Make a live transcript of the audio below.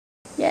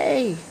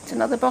Yay, it's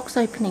another box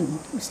opening.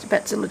 Mr.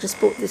 Batzilla just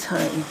brought this home.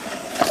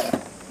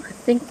 I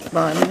think,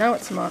 well, I know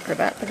it's a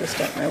microbat, I just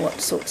don't know what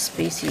sort of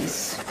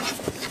species.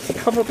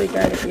 It's probably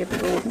going to be a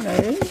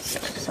broad-nosed.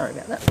 Sorry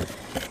about that.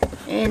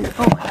 And,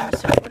 oh,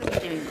 sorry, what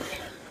are we doing?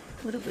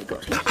 What have we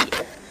got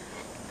here?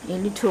 A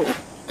little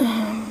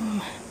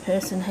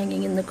person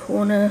hanging in the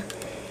corner.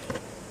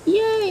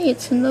 Yay,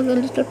 it's another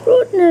little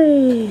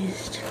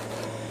broad-nosed.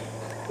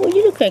 Well,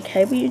 you look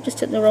okay, but you're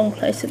just at the wrong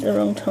place at the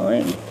wrong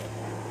time.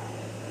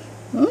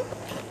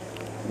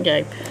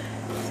 Okay,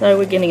 so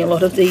we're getting a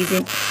lot of these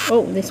in.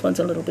 Oh, this one's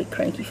a little bit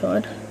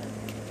cranky-fied.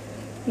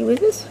 You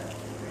with us?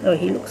 Oh,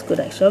 he looks good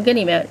actually. I'll get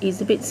him out. He's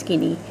a bit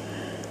skinny.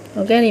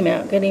 I'll get him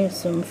out, get him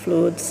some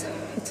fluids.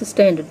 It's a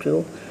standard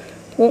drill.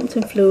 Warmth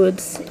and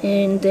fluids,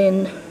 and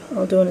then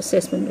I'll do an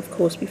assessment, of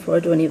course, before I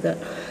do any of that.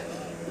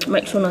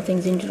 Make sure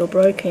nothing's injured or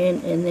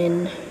broken, and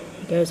then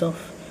he goes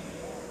off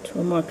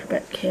to a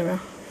microbat carer.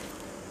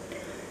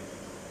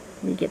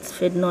 He gets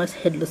fed nice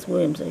headless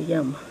worms, oh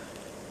yum.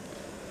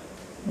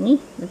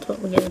 That's what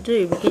we're going to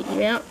do. We'll get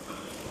you out.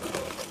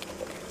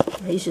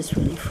 He's just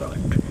really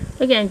frightened.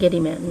 We'll go and get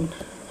him out and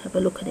have a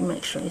look at him,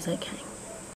 make sure he's okay.